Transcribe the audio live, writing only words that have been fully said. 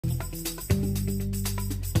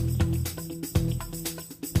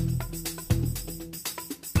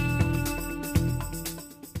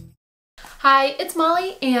Hi, it's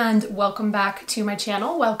Molly and welcome back to my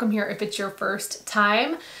channel. Welcome here if it's your first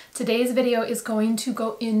time. Today's video is going to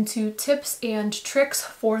go into tips and tricks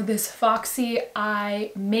for this Foxy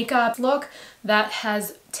Eye makeup look that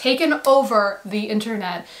has taken over the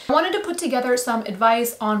internet. I wanted to put together some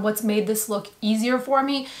advice on what's made this look easier for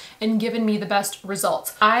me and given me the best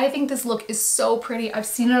results. I think this look is so pretty. I've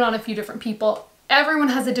seen it on a few different people. Everyone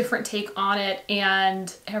has a different take on it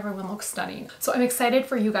and everyone looks stunning. So I'm excited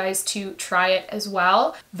for you guys to try it as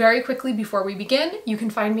well. Very quickly before we begin, you can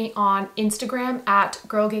find me on Instagram at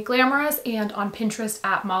Girl Get Glamorous and on Pinterest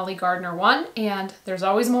at Molly Gardner 1, and there's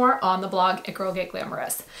always more on the blog at Girl Get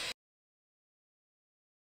Glamorous.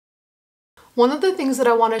 One of the things that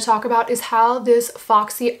I want to talk about is how this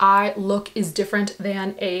Foxy Eye look is different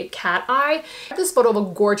than a cat eye. I have this photo of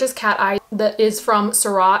a gorgeous cat eye that is from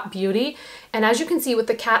Surat Beauty. And as you can see with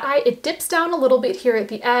the cat eye, it dips down a little bit here at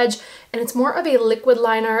the edge and it's more of a liquid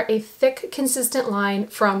liner, a thick, consistent line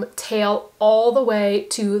from tail all the way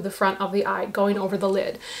to the front of the eye, going over the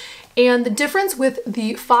lid. And the difference with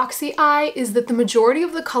the Foxy Eye is that the majority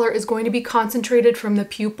of the color is going to be concentrated from the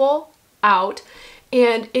pupil out,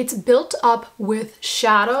 and it's built up with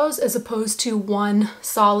shadows as opposed to one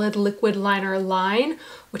solid liquid liner line,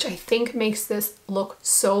 which I think makes this look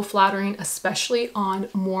so flattering, especially on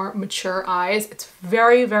more mature eyes. It's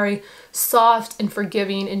very, very soft and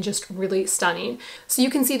forgiving and just really stunning. So you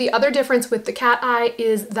can see the other difference with the cat eye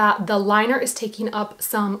is that the liner is taking up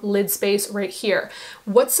some lid space right here.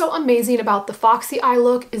 What's so amazing about the Foxy Eye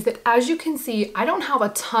look is that, as you can see, I don't have a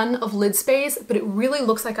ton of lid space, but it really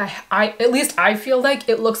looks like at least I feel like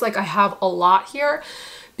it looks like I have a lot here,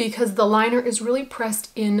 because the liner is really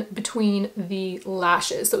pressed in between the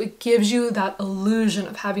lashes. So it gives you that illusion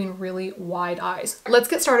of having really wide eyes. Let's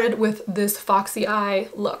get started with this Foxy Eye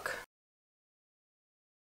look.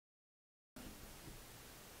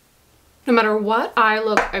 No matter what eye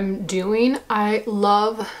look I'm doing, I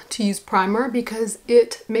love to use primer because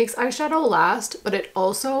it makes eyeshadow last, but it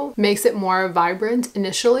also makes it more vibrant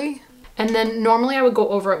initially. And then normally I would go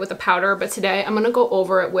over it with a powder, but today I'm gonna go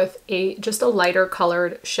over it with just a lighter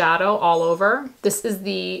colored shadow all over. This is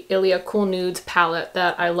the Ilia Cool Nudes palette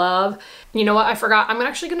that I love. You know what, I forgot. I'm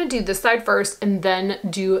actually gonna do this side first and then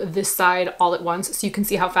do this side all at once so you can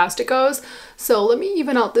see how fast it goes. So let me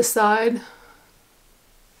even out this side.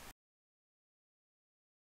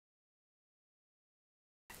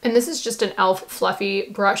 And this is just an e.l.f. fluffy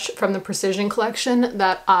brush from the Precision collection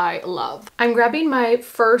that I love. I'm grabbing my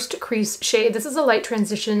first crease shade. This is a light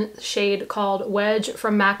transition shade called Wedge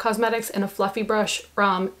from MAC Cosmetics and a fluffy brush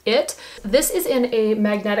from IT. This is in a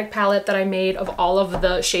magnetic palette that I made of all of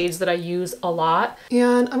the shades that I use a lot.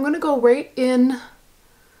 And I'm gonna go right in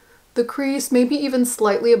the crease, maybe even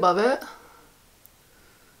slightly above it.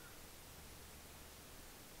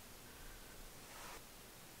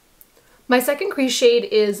 My second crease shade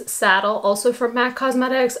is Saddle, also from MAC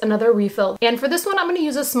Cosmetics, another refill. And for this one, I'm going to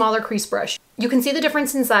use a smaller crease brush. You can see the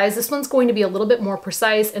difference in size. This one's going to be a little bit more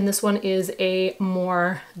precise, and this one is a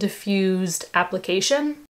more diffused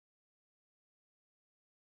application.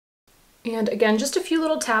 And again, just a few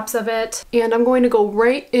little taps of it. And I'm going to go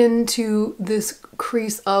right into this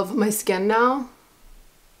crease of my skin now.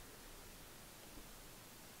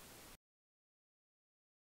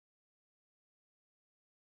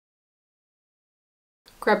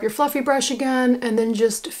 Grab your fluffy brush again and then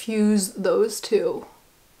just fuse those two.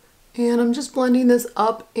 And I'm just blending this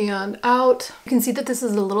up and out. You can see that this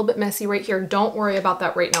is a little bit messy right here. Don't worry about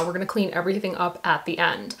that right now. We're gonna clean everything up at the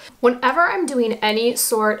end. Whenever I'm doing any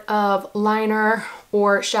sort of liner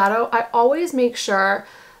or shadow, I always make sure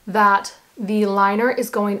that the liner is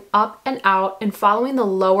going up and out and following the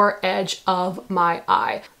lower edge of my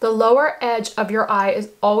eye. The lower edge of your eye is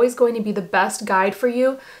always going to be the best guide for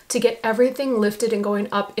you to get everything lifted and going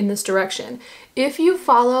up in this direction. If you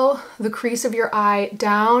follow the crease of your eye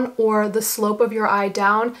down or the slope of your eye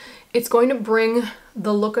down, it's going to bring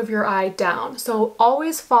the look of your eye down. So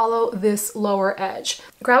always follow this lower edge.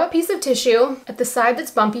 Grab a piece of tissue. At the side that's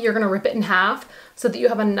bumpy, you're gonna rip it in half so that you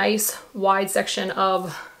have a nice wide section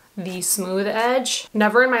of the smooth edge.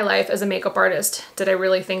 Never in my life as a makeup artist did I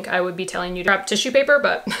really think I would be telling you to grab tissue paper,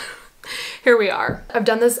 but here we are. I've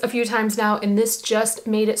done this a few times now and this just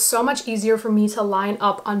made it so much easier for me to line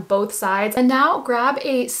up on both sides. And now grab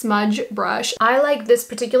a smudge brush. I like this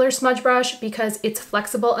particular smudge brush because it's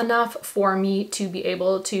flexible enough for me to be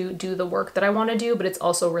able to do the work that I want to do, but it's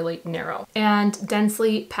also really narrow and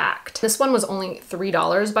densely packed. This one was only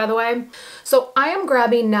 $3, by the way. So I am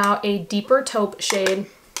grabbing now a deeper taupe shade.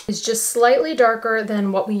 is just slightly darker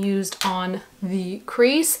than what we used on the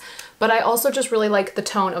crease, but I also just really like the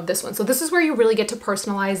tone of this one. So this is where you really get to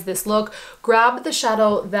personalize this look. Grab the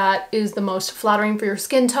shadow that is the most flattering for your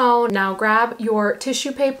skin tone. Now grab your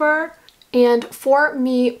tissue paper. And for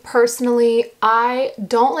me personally, I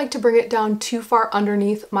don't like to bring it down too far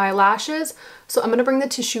underneath my lashes. So I'm gonna bring the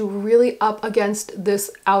tissue really up against this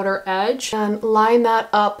outer edge and line that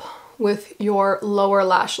up with your lower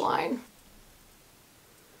lash line.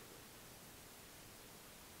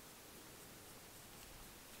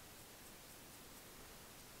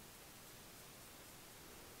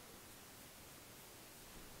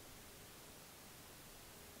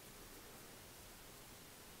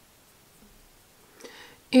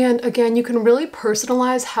 And again, you can really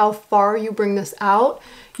personalize how far you bring this out.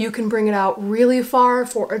 You can bring it out really far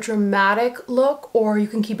for a dramatic look, or you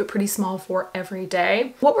can keep it pretty small for every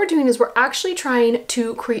day. What we're doing is we're actually trying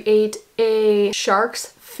to create a shark's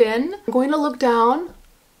fin. I'm going to look down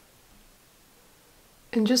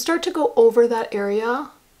and just start to go over that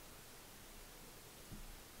area.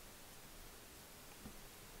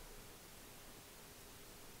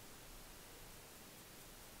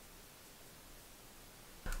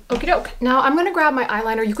 Okie doke. Now I'm gonna grab my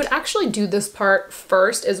eyeliner. You could actually do this part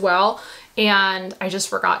first as well, and I just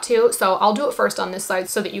forgot to, so I'll do it first on this side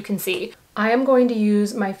so that you can see. I am going to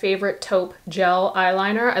use my favorite taupe gel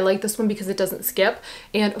eyeliner. I like this one because it doesn't skip.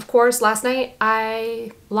 And of course, last night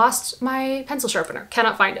I lost my pencil sharpener,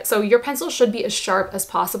 cannot find it. So your pencil should be as sharp as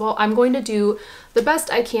possible. I'm going to do the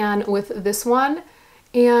best I can with this one.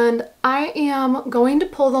 And I am going to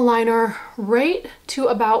pull the liner right to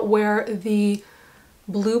about where the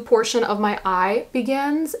blue portion of my eye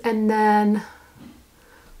begins, and then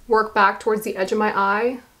work back towards the edge of my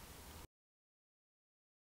eye.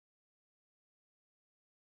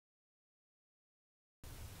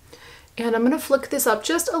 And I'm going to flick this up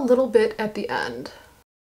just a little bit at the end.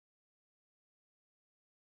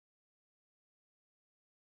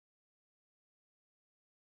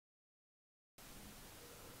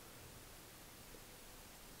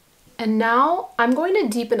 And now I'm going to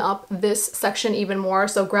deepen up this section even more.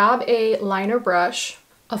 So grab a liner brush.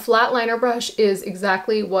 A flat liner brush is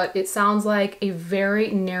exactly what it sounds like, a very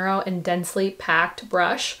narrow and densely packed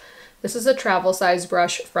brush. This is a travel size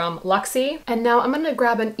brush from Luxie. And now I'm gonna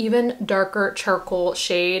grab an even darker charcoal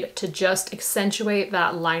shade to just accentuate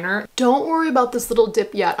that liner. Don't worry about this little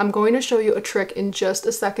dip yet. I'm going to show you a trick in just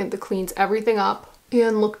a second that cleans everything up.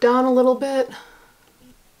 And look down a little bit.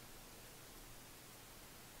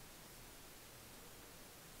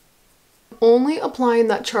 Only applying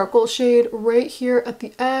that charcoal shade right here at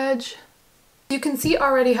the edge. You can see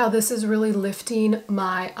already how this is really lifting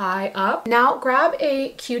my eye up. Now grab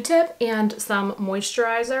a Q-tip and some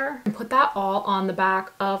moisturizer and put that all on the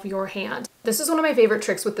back of your hand. This is one of my favorite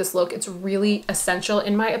tricks with this look. It's really essential,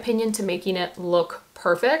 in my opinion, to making it look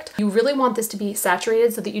perfect. You really want this to be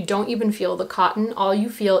saturated so that you don't even feel the cotton. All you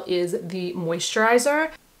feel is the moisturizer.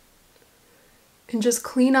 And just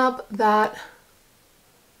clean up that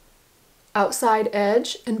outside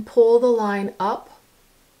edge and pull the line up.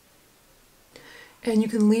 And you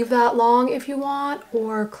can leave that long if you want,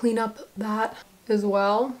 or clean up that as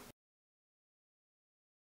well.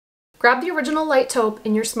 Grab the original light taupe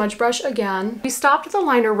in your smudge brush again. We stopped the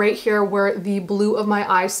liner right here where the blue of my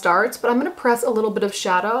eye starts, but I'm going to press a little bit of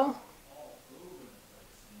shadow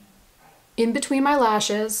in between my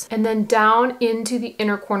lashes and then down into the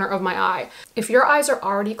inner corner of my eye. If your eyes are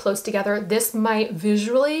already close together, this might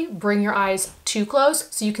visually bring your eyes too close,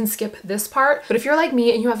 so you can skip this part. But if you're like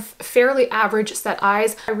me and you have fairly average set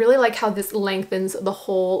eyes, I really like how this lengthens the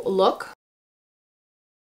whole look.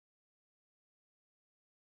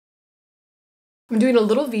 I'm doing a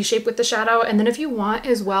little V shape with the shadow, and then if you want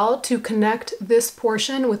as well to connect this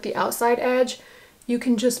portion with the outside edge, you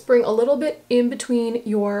can just bring a little bit in between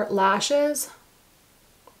your lashes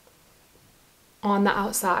on the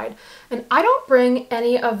outside. And I don't bring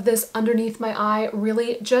any of this underneath my eye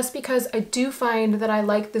really, just because I do find that I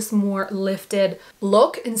like this more lifted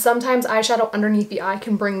look, and sometimes eyeshadow underneath the eye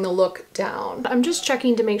can bring the look down. I'm just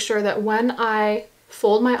checking to make sure that when I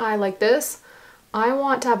fold my eye like this, I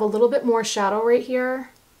want to have a little bit more shadow right here.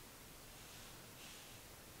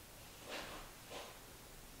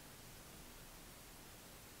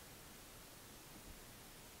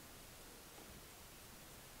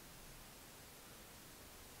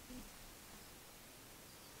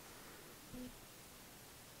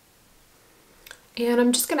 And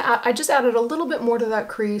I'm just gonna add, I just added a little bit more to that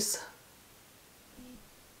crease.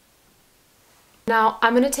 Now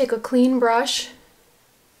I'm gonna take a clean brush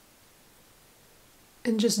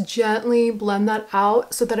and just gently blend that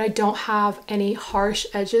out so that I don't have any harsh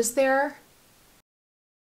edges there.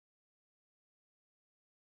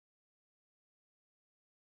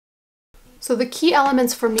 So the key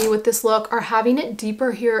elements for me with this look are having it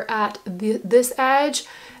deeper here at this edge,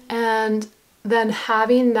 and then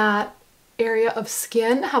having that area of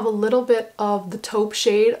skin have a little bit of the taupe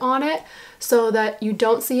shade on it so that you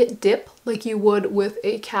don't see it dip like you would with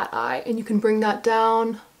a cat eye. And you can bring that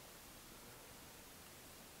down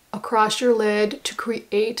across your lid to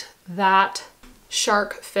create that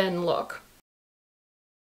shark fin look.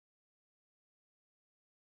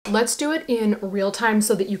 Let's do it in real time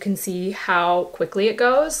so that you can see how quickly it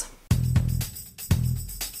goes.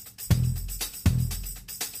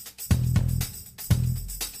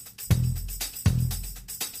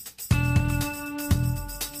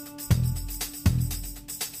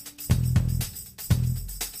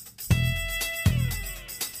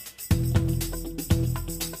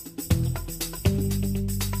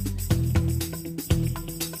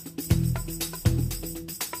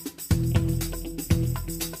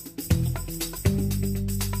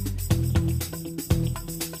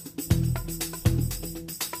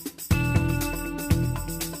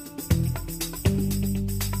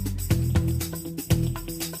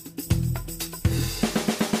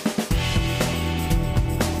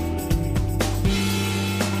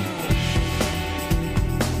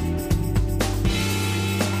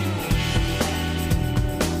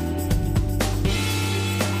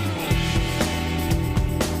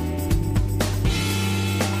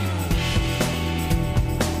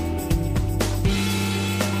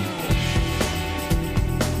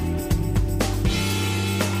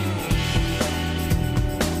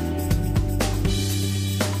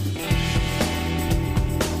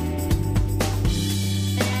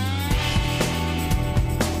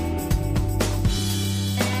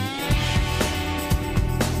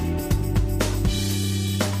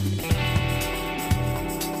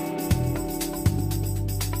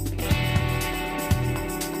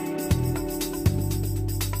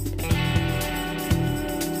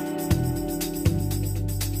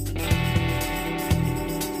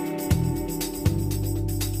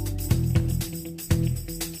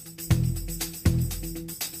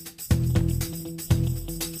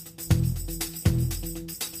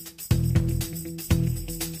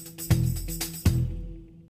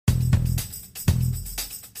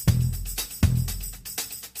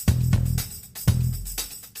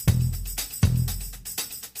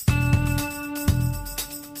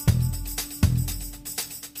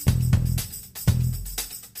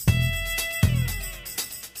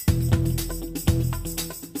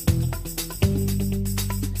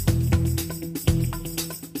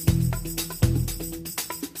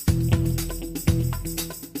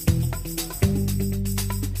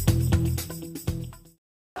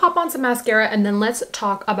 Pop on some mascara and then let's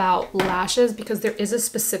talk about lashes, because there is a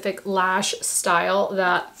specific lash style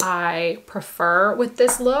that I prefer with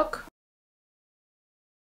this look.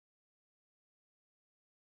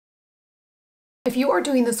 If you are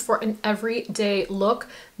doing this for an everyday look,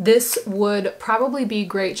 this would probably be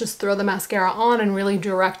great. Just throw the mascara on and really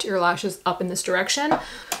direct your lashes up in this direction.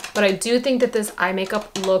 But I do think that this eye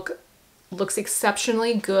makeup look looks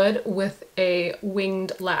exceptionally good with a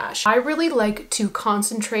winged lash. I really like to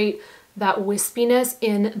concentrate that wispiness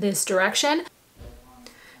in this direction.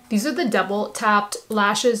 These are the double tapped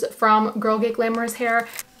lashes from Girl Get Glamorous Hair.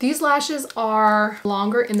 These lashes are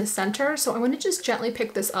longer in the center, so I'm going to just gently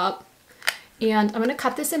pick this up and I'm going to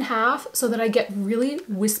cut this in half so that I get really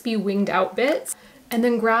wispy winged out bits. And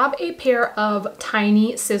then grab a pair of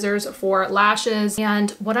tiny scissors for lashes.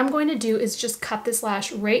 And what I'm going to do is just cut this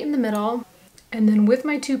lash right in the middle. And then with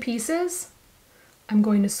my two pieces, I'm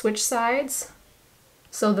going to switch sides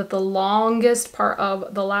so that the longest part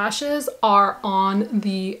of the lashes are on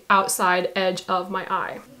the outside edge of my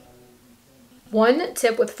eye. One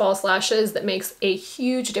tip with false lashes that makes a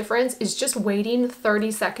huge difference is just waiting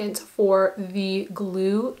 30 seconds for the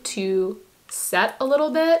glue to set a little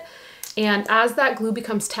bit. And as that glue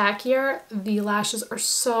becomes tackier, the lashes are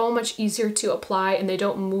so much easier to apply and they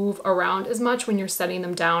don't move around as much when you're setting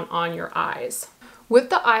them down on your eyes. With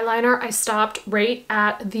the eyeliner, I stopped right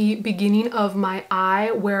at the beginning of my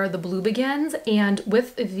eye where the blue begins, and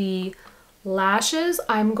with the lashes,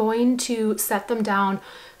 I'm going to set them down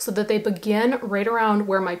so that they begin right around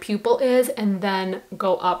where my pupil is and then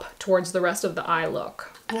go up towards the rest of the eye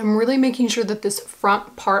look. And I'm really making sure that this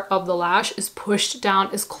front part of the lash is pushed down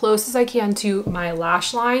as close as I can to my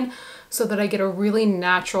lash line so that I get a really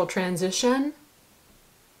natural transition.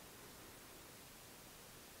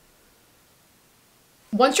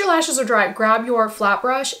 Once your lashes are dry, grab your flat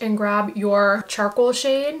brush and grab your charcoal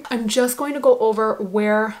shade. I'm just going to go over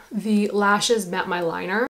where the lashes met my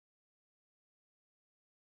liner.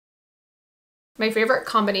 My favorite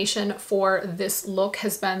combination for this look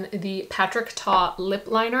has been the Patrick Ta lip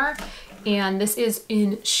liner, and this is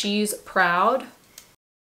in She's Proud.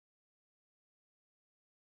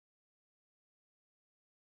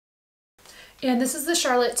 And this is the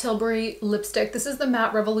Charlotte Tilbury lipstick. This is the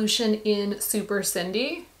Matte Revolution in Super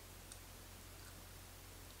Cindy.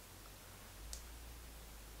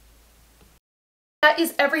 That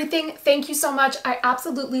is everything. Thank you so much. I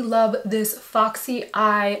absolutely love this Foxy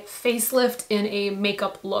Eye facelift in a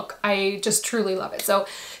makeup look. I just truly love it. So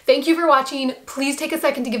thank you for watching. Please take a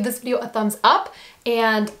second to give this video a thumbs up,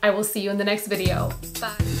 and I will see you in the next video.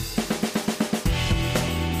 Bye.